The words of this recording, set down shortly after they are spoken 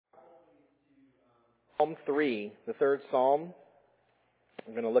Psalm 3, the third Psalm.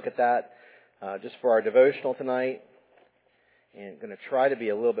 I'm going to look at that just for our devotional tonight. And I'm going to try to be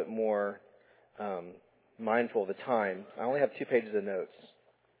a little bit more mindful of the time. I only have 2 pages of notes.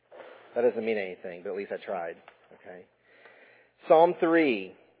 That doesn't mean anything, but at least I tried. Okay. Psalm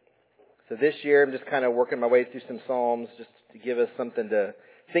 3. So this year I'm just kind of working my way through some Psalms just to give us something to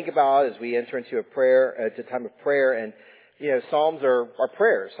think about as we enter into a time of prayer. And, you know, Psalms are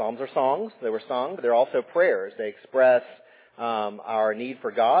prayers. Psalms are songs. They were sung, but they're also prayers. They express our need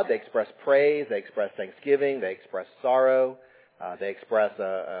for God. They express praise. They express thanksgiving. They express sorrow. They express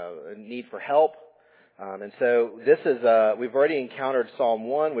a need for help. And so this is, we've already encountered Psalm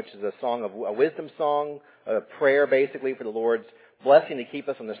 1, which is a wisdom song, a prayer basically for the Lord's blessing to keep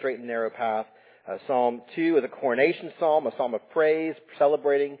us on the straight and narrow path. Psalm 2 is a coronation psalm, a psalm of praise,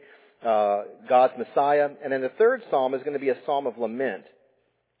 celebrating God's Messiah. And then the third psalm is going to be a psalm of lament.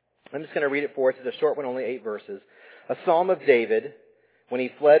 I'm just going to read it for us. It's a short one, only 8 verses. A psalm of David when he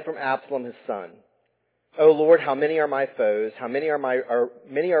fled from Absalom his son. O Lord, how many are my foes? How many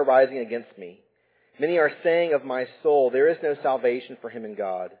are rising against me? Many are saying of my soul, there is no salvation for him in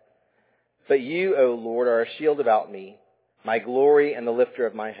God. But you, O Lord, are a shield about me, my glory and the lifter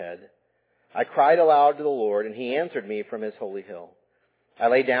of my head. I cried aloud to the Lord, and he answered me from his holy hill. I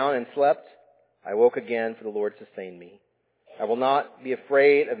lay down and slept. I woke again, for the Lord sustained me. I will not be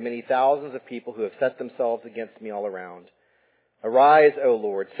afraid of many thousands of people who have set themselves against me all around. Arise, O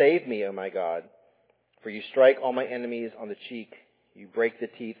Lord, save me, O my God. For you strike all my enemies on the cheek. You break the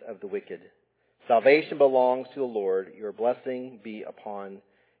teeth of the wicked. Salvation belongs to the Lord. Your blessing be upon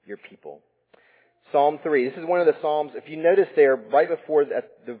your people. Psalm 3. This is one of the Psalms. If you notice there, right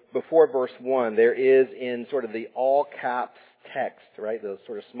before verse 1, there is in sort of the all caps text, right? The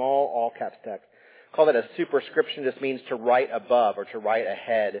sort of small all caps text. Call that a superscription. Just means to write above or to write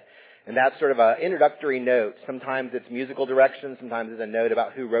ahead. And that's sort of an introductory note. Sometimes it's musical direction. Sometimes it's a note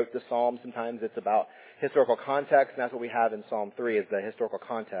about who wrote the Psalm. Sometimes it's about historical context. And that's what we have in Psalm 3 is the historical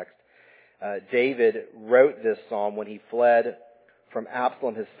context. David wrote this Psalm when he fled from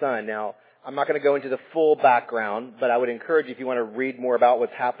Absalom, his son. Now, I'm not going to go into the full background, but I would encourage you, if you want to read more about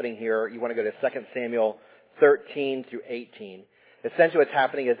what's happening here, you want to go to 2 Samuel 13 through 18. Essentially what's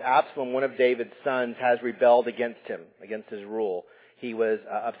happening is Absalom, one of David's sons, has rebelled against him, against his rule. He was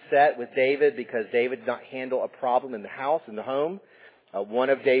upset with David because David did not handle a problem in the house, in the home.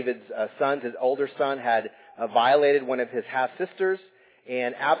 One of David's sons, his older son, had violated one of his half-sisters,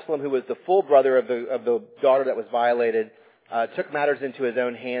 and Absalom, who was the full brother of the daughter that was violated, took matters into his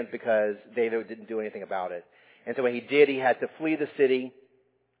own hands because David didn't do anything about it. And so when he did, he had to flee the city.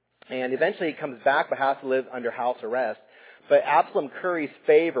 And eventually he comes back but has to live under house arrest. But Absalom curries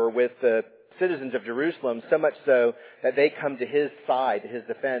favor with the citizens of Jerusalem, so much so that they come to his side, to his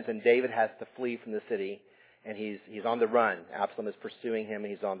defense, and David has to flee from the city. And he's on the run. Absalom is pursuing him,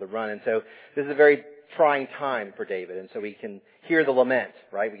 and he's on the run. And so this is a very trying time for David. And so we can hear the lament,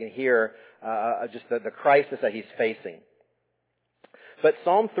 right? We can hear just the crisis that he's facing. But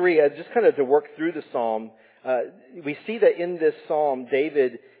Psalm 3, just kind of to work through the Psalm, we see that in this Psalm,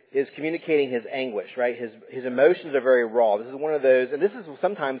 David is communicating his anguish, right? His emotions are very raw. This is one of those, and this is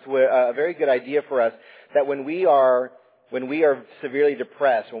sometimes a very good idea for us, that when we are severely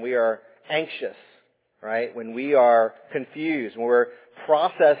depressed, when we are anxious, right? When we are confused, when we're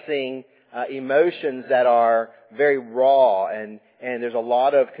processing emotions that are very raw and there's a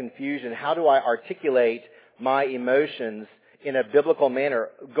lot of confusion, how do I articulate my emotions in a biblical manner?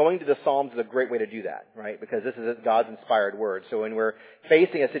 Going to the Psalms is a great way to do that, right? Because this is God's inspired word. So when we're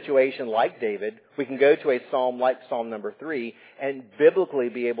facing a situation like David, we can go to a psalm like Psalm number 3 and biblically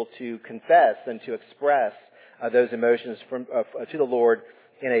be able to confess and to express those emotions to the Lord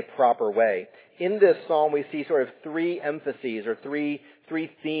in a proper way. In this psalm, we see sort of 3 emphases or three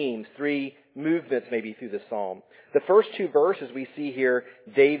themes, 3 movements maybe through the psalm. The first 2 verses we see here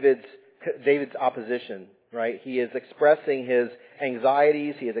David's opposition. Right? He is expressing his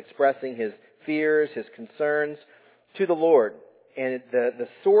anxieties. He is expressing his fears, his concerns to the Lord. And the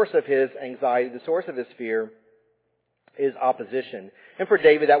source of his anxiety, the source of his fear is opposition. And for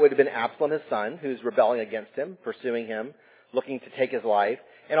David, that would have been Absalom, his son, who's rebelling against him, pursuing him, looking to take his life,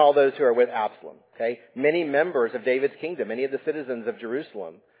 and all those who are with Absalom. Okay? Many members of David's kingdom, many of the citizens of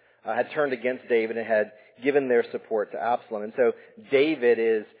Jerusalem, had turned against David and had given their support to Absalom. And so David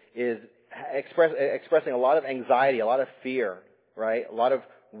is expressing a lot of anxiety, a lot of fear, right? A lot of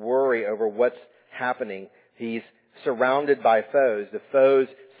worry over what's happening. He's surrounded by foes. The foes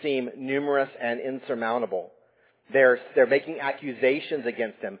seem numerous and insurmountable. They're making accusations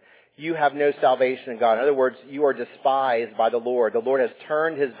against him. You have no salvation in God. In other words, you are despised by the Lord. The Lord has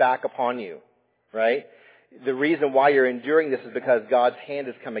turned his back upon you, right? The reason why you're enduring this is because God's hand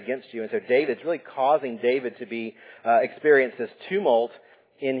has come against you. And so David's really causing David to be experience this tumult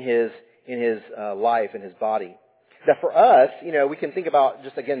in his life, in his body. Now for us, we can think about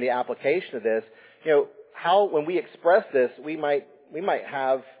just again the application of this. How when we express this, we might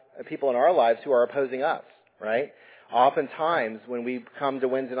have people in our lives who are opposing us, right? Oftentimes when we come to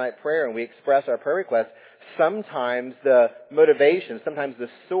Wednesday night prayer and we express our prayer requests, sometimes the motivation, sometimes the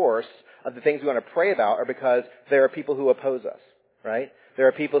source of the things we want to pray about are because there are people who oppose us, right? There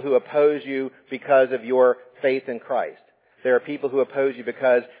are people who oppose you because of your faith in Christ. There are people who oppose you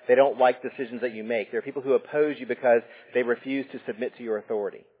because they don't like decisions that you make. There are people who oppose you because they refuse to submit to your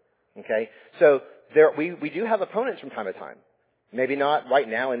authority. Okay? So we do have opponents from time to time. Maybe not right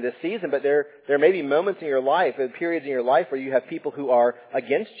now in this season, but there may be moments in your life, periods in your life where you have people who are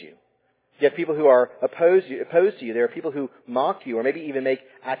against you. You have people who are opposed to you. There are people who mock you or maybe even make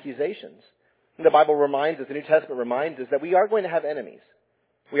accusations. And the Bible reminds us, the New Testament reminds us that we are going to have enemies.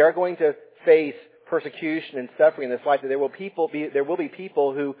 We are going to face persecution and suffering in this life. That there will be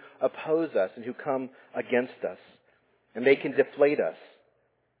people who oppose us and who come against us. And they can deflate us.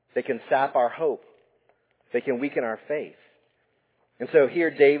 They can sap our hope. They can weaken our faith. And so here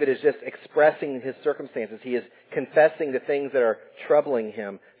David is just expressing his circumstances. He is confessing the things that are troubling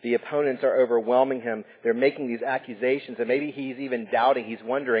him. The opponents are overwhelming him. They're making these accusations, and maybe he's even doubting. He's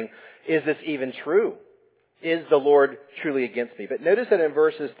wondering, is this even true? Is the Lord truly against me? But notice that in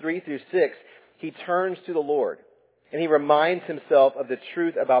verses 3 through 6, he turns to the Lord, and he reminds himself of the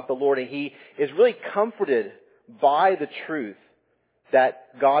truth about the Lord, and he is really comforted by the truth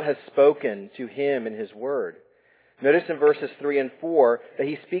that God has spoken to him in his word. Notice in verses 3 and 4 that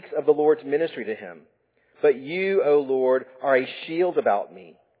he speaks of the Lord's ministry to him. But you, O Lord, are a shield about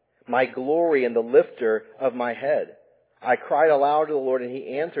me, my glory and the lifter of my head. I cried aloud to the Lord, and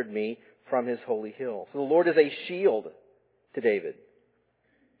he answered me from his holy hill. So the Lord is a shield to David.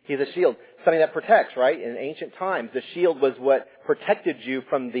 He's a shield, something that protects, right? In ancient times, the shield was what protected you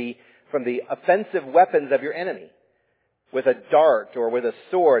from the offensive weapons of your enemy. With a dart or with a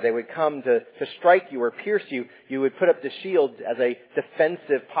sword, they would come to strike you or pierce you. You would put up the shield as a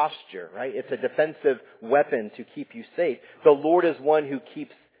defensive posture, right? It's a defensive weapon to keep you safe. The Lord is one who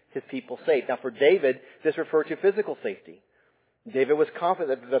keeps his people safe. Now for David, this referred to physical safety. David was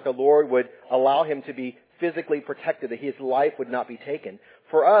confident that the Lord would allow him to be physically protected, that his life would not be taken.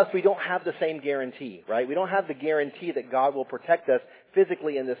 For us, we don't have the same guarantee, right? We don't have the guarantee that God will protect us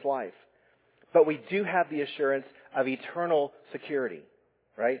physically in this life. But we do have the assurance of eternal security,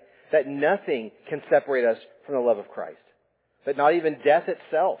 right? That nothing can separate us from the love of Christ. That not even death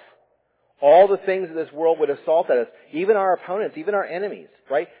itself. All the things of this world would assault at us, even our opponents, even our enemies,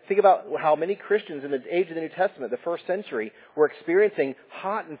 right? Think about how many Christians in the age of the New Testament, the first century, were experiencing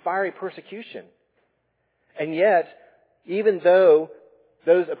hot and fiery persecution. And yet, even though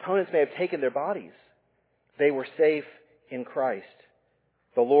those opponents may have taken their bodies, they were safe in Christ.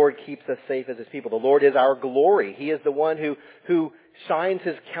 The Lord keeps us safe as his people. The Lord is our glory. He is the one who shines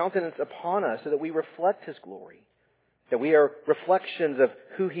his countenance upon us so that we reflect his glory. That we are reflections of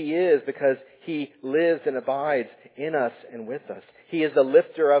who he is because he lives and abides in us and with us. He is the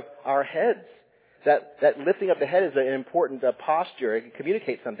lifter of our heads. That lifting up the head is an important posture. It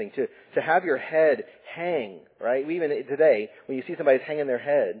communicates something. To have your head hang, right? Even today, when you see somebody hanging their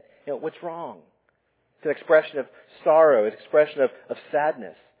head, what's wrong? It's an expression of sorrow. It's an expression of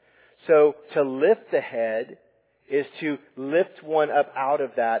sadness. So to lift the head is to lift one up out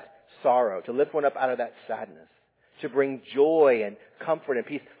of that sorrow, to lift one up out of that sadness, to bring joy and comfort and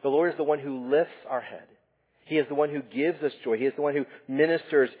peace. The Lord is the one who lifts our head. He is the one who gives us joy. He is the one who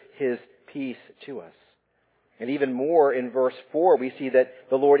ministers his peace to us. And even more in verse 4, we see that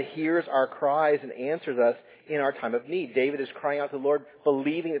the Lord hears our cries and answers us in our time of need. David is crying out to the Lord,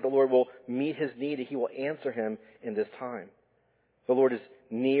 believing that the Lord will meet his need and he will answer him in this time. The Lord is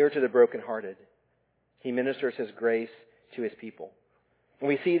near to the brokenhearted. He ministers his grace to his people. And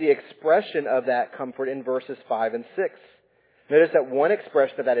we see the expression of that comfort in verses 5 and 6. Notice that one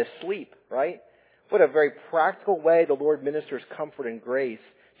expression of that is sleep, right? What a very practical way the Lord ministers comfort and grace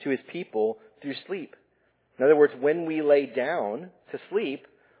to his people through sleep. In other words, when we lay down to sleep,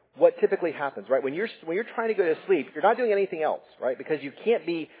 what typically happens, right? When you're trying to go to sleep, you're not doing anything else, right? Because you can't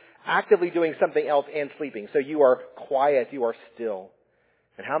be actively doing something else and sleeping. So you are quiet, you are still.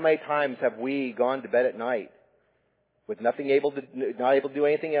 And how many times have we gone to bed at night with not able to do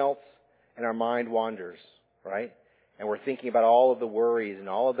anything else, and our mind wanders, right? And we're thinking about all of the worries and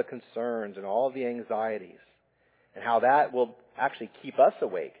all of the concerns and all of the anxieties, and how that will actually keep us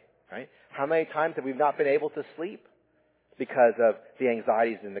awake, right? How many times have we not been able to sleep because of the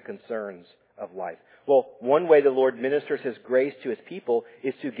anxieties and the concerns of life. Well, one way the Lord ministers His grace to His people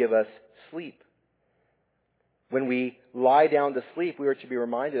is to give us sleep. When we lie down to sleep, we are to be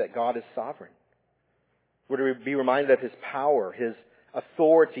reminded that God is sovereign. We're to be reminded of His power, His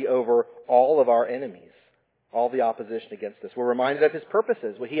authority over all of our enemies, all the opposition against us. We're reminded of His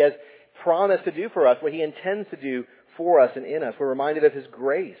purposes, what He has promised to do for us, what He intends to do for us and in us. We're reminded of His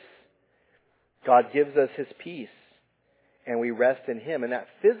grace. God gives us His peace, and we rest in Him. And that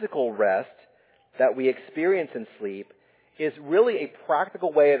physical rest that we experience in sleep is really a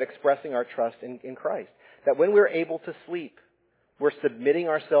practical way of expressing our trust in Christ. That when we're able to sleep, we're submitting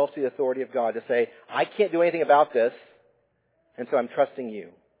ourselves to the authority of God to say, I can't do anything about this, and so I'm trusting You.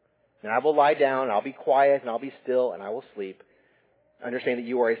 And I will lie down, and I'll be quiet, and I'll be still, and I will sleep. Understand that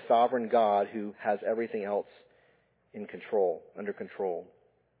You are a sovereign God who has everything else under control.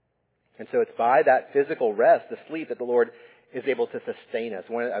 And so it's by that physical rest, the sleep, that the Lord is able to sustain us.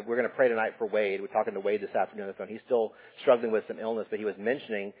 We're going to pray tonight for Wade. We're talking to Wade this afternoon on the phone. He's still struggling with some illness, but he was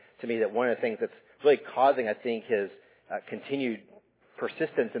mentioning to me that one of the things that's really causing, I think, his continued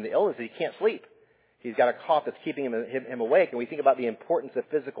persistence in the illness is he can't sleep. He's got a cough that's keeping him awake. And we think about the importance of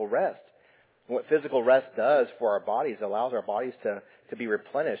physical rest. And what physical rest does for our bodies, it allows our bodies to be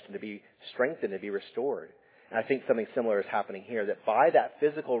replenished and to be strengthened and be restored. And I think something similar is happening here, that by that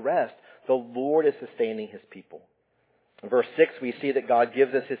physical rest, the Lord is sustaining His people. In verse 6, we see that God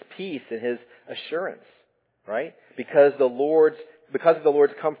gives us His peace and His assurance, right? Because of the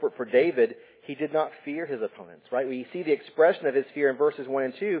Lord's comfort for David, he did not fear his opponents, right? We see the expression of his fear in verses 1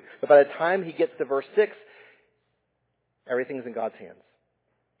 and 2, but by the time he gets to verse 6, everything's in God's hands.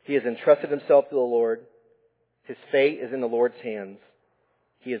 He has entrusted himself to the Lord. His fate is in the Lord's hands.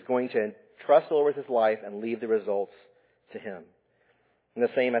 He is going to trust the Lord with his life and leave the results to Him. And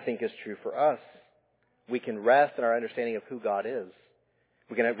the same, I think, is true for us. We can rest in our understanding of who God is.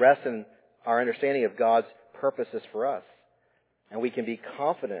 We can rest in our understanding of God's purposes for us. And we can be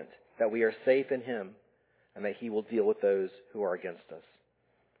confident that we are safe in Him and that He will deal with those who are against us.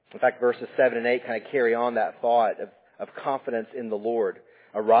 In fact, verses 7 and 8 kind of carry on that thought of confidence in the Lord.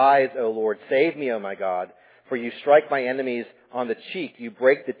 Arise, O Lord, save me, O my God, for You strike my enemies on the cheek. You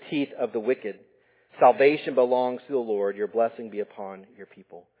break the teeth of the wicked. Salvation belongs to the Lord. Your blessing be upon Your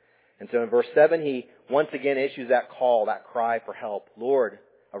people. And so in verse 7, he once again issues that call, that cry for help. Lord,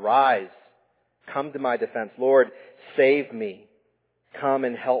 arise. Come to my defense. Lord, save me. Come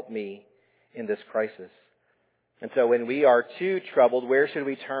and help me in this crisis. And so when we are too troubled, where should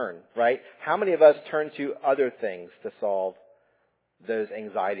we turn, right? How many of us turn to other things to solve those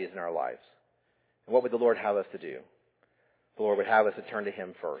anxieties in our lives? And what would the Lord have us to do? The Lord would have us to turn to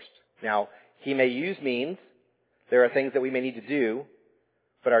Him first. Now, He may use means. There are things that we may need to do,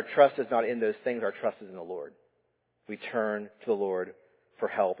 but our trust is not in those things. Our trust is in the Lord. We turn to the Lord for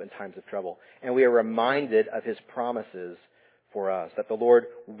help in times of trouble. And we are reminded of His promises for us, that the Lord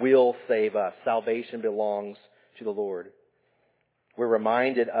will save us. Salvation belongs to the Lord. We're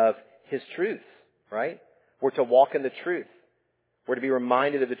reminded of His truth, right? We're to walk in the truth. We're to be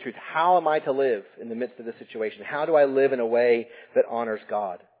reminded of the truth. How am I to live in the midst of this situation? How do I live in a way that honors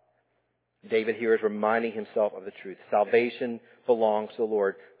God? David here is reminding himself of the truth. Salvation belongs to the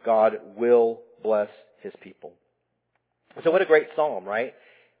Lord. God will bless His people. So what a great psalm, right?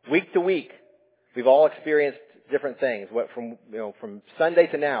 Week to week, we've all experienced different things. From Sunday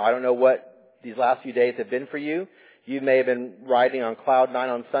to now, I don't know what these last few days have been for you. You may have been riding on cloud nine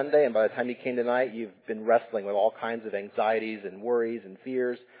on Sunday, and by the time you came tonight, you've been wrestling with all kinds of anxieties and worries and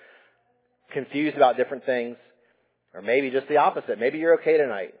fears, confused about different things, or maybe just the opposite. Maybe you're okay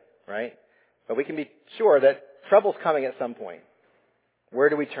tonight, right? But we can be sure that trouble's coming at some point. Where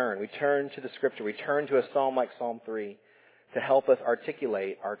do we turn? We turn to the Scripture. We turn to a psalm like Psalm 3 to help us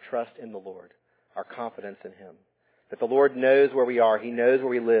articulate our trust in the Lord, our confidence in Him. That the Lord knows where we are. He knows where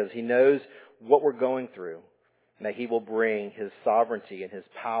we live. He knows what we're going through. And that He will bring His sovereignty and His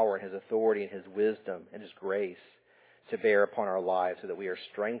power and His authority and His wisdom and His grace to bear upon our lives so that we are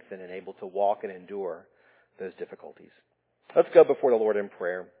strengthened and able to walk and endure those difficulties. Let's go before the Lord in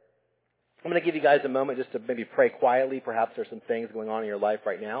prayer. I'm going to give you guys a moment just to maybe pray quietly. Perhaps there's some things going on in your life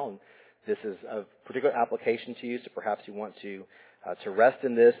right now, and this is of particular application to you, so perhaps you want to rest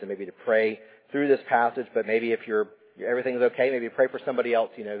in this and maybe to pray through this passage, but maybe if everything's okay, maybe pray for somebody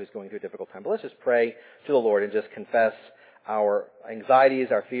else you know who's going through a difficult time. But let's just pray to the Lord and just confess our anxieties,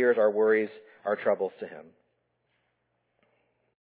 our fears, our worries, our troubles to Him.